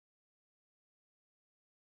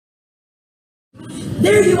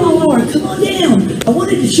There you all are. Come on down. I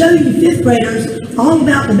wanted to show you fifth graders all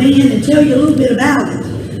about the band and tell you a little bit about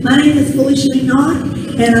it. My name is Felicia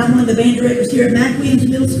MacNaught, and I'm one of the band directors here at McWilliams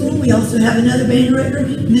Middle School. We also have another band director,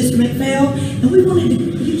 Mr. McPhail, and we wanted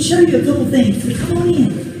to show you a couple things. So come on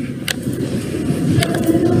in.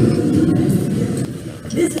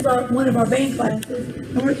 This is one of our band classes,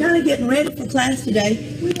 and we're kind of getting ready for class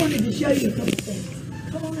today. We wanted to show you a couple things.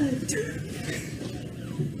 Come on over.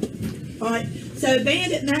 All right. So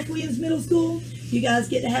band at McWilliams Middle School, you guys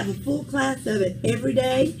get to have a full class of it every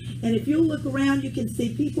day. And if you'll look around, you can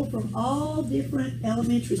see people from all different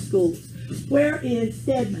elementary schools. Where is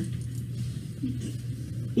Stedman?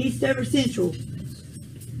 Eastover Central.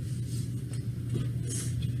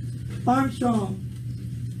 Armstrong.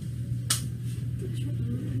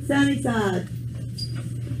 Sunnyside.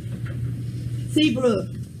 Seabrook.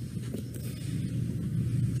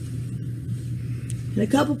 And a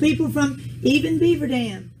couple people from even Beaver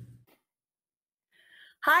Dam.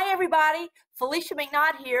 Hi everybody, Felicia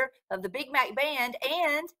MacNaught here of the Big Mac Band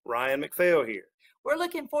and Ryan McPhail here. We're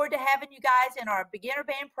looking forward to having you guys in our beginner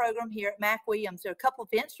band program here at McWilliams. There are a couple of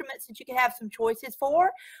instruments that you can have some choices for.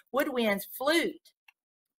 Woodwinds, flute,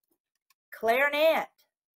 clarinet,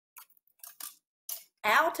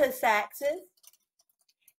 alto saxes,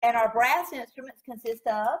 and our brass instruments consist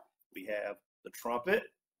of We have the trumpet,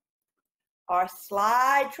 our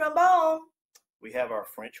slide trombone, we have our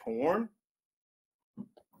French horn,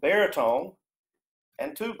 baritone,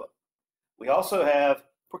 and tuba. We also have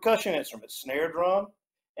percussion instruments, snare drum,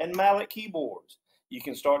 and mallet keyboards. You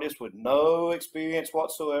can start this with no experience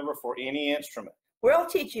whatsoever for any instrument. We'll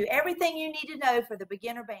teach you everything you need to know for the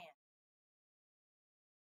beginner band.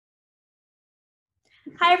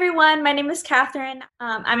 Hi everyone, my name is Catherine.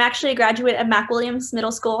 I'm actually a graduate of McWilliams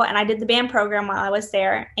Middle School, and I did the band program while I was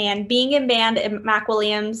there. And being in band at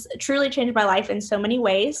McWilliams truly changed my life in so many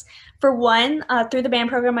ways. For one, through the band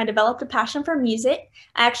program, I developed a passion for music.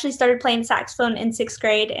 I actually started playing saxophone in 6th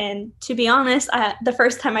grade, and to be honest, the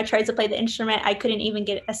first time I tried to play the instrument, I couldn't even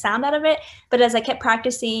get a sound out of it. But as I kept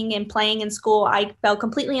practicing and playing in school, I fell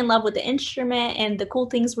completely in love with the instrument and the cool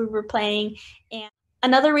things we were playing. And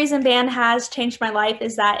another reason band has changed my life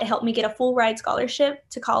is that it helped me get a full ride scholarship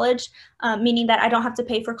to college, meaning that I don't have to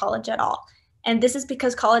pay for college at all. And this is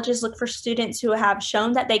because colleges look for students who have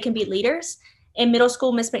shown that they can be leaders. In middle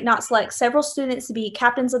school, Ms. MacNaught selects several students to be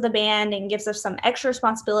captains of the band and gives us some extra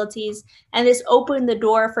responsibilities. And this opened the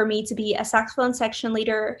door for me to be a saxophone section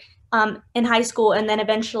leader in high school, and then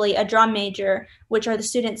eventually a drum major, which are the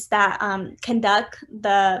students that conduct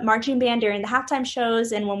the marching band during the halftime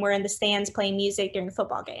shows and when we're in the stands playing music during the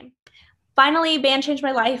football game. Finally, band changed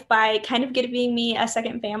my life by kind of giving me a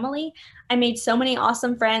second family. I made so many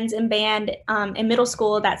awesome friends in band in middle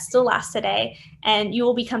school that still last today, and you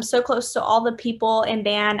will become so close to all the people in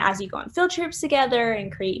band as you go on field trips together and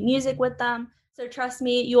create music with them. So trust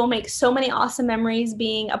me, you will make so many awesome memories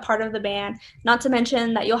being a part of the band, not to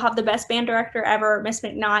mention that you'll have the best band director ever, Ms.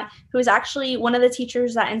 MacNaught, who is actually one of the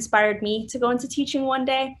teachers that inspired me to go into teaching one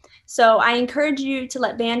day. So I encourage you to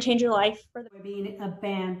let band change your life. Being a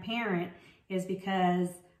band parent is because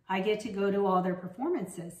I get to go to all their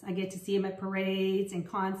performances. I get to see them at parades and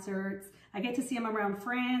concerts. I get to see them around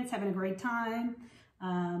friends, having a great time.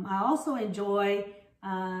 I also enjoy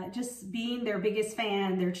just being their biggest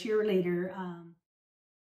fan, their cheerleader.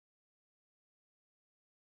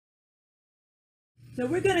 So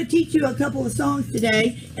we're going to teach you a couple of songs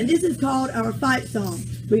today, and this is called our fight song.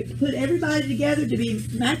 We put everybody together to be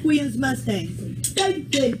McWilliams Mustangs.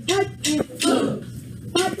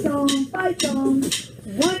 Fight song, fight song.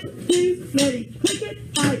 1, 2, ready, cricket,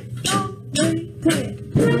 fight song, ready, cricket.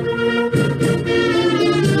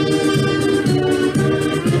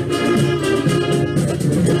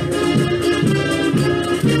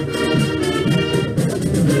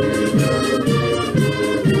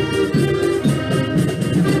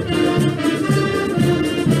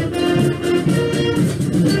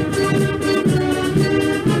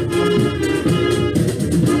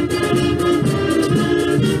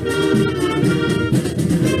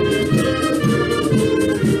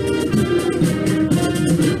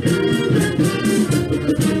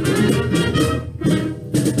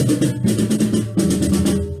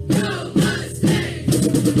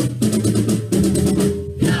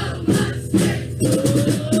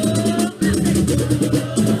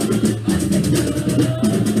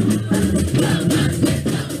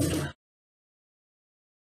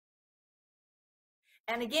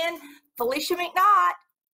 And again, Felicia MacNaught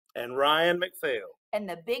And Ryan McPhail. and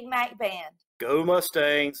the Big Mac Band. Go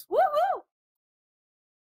Mustangs! Woo-hoo!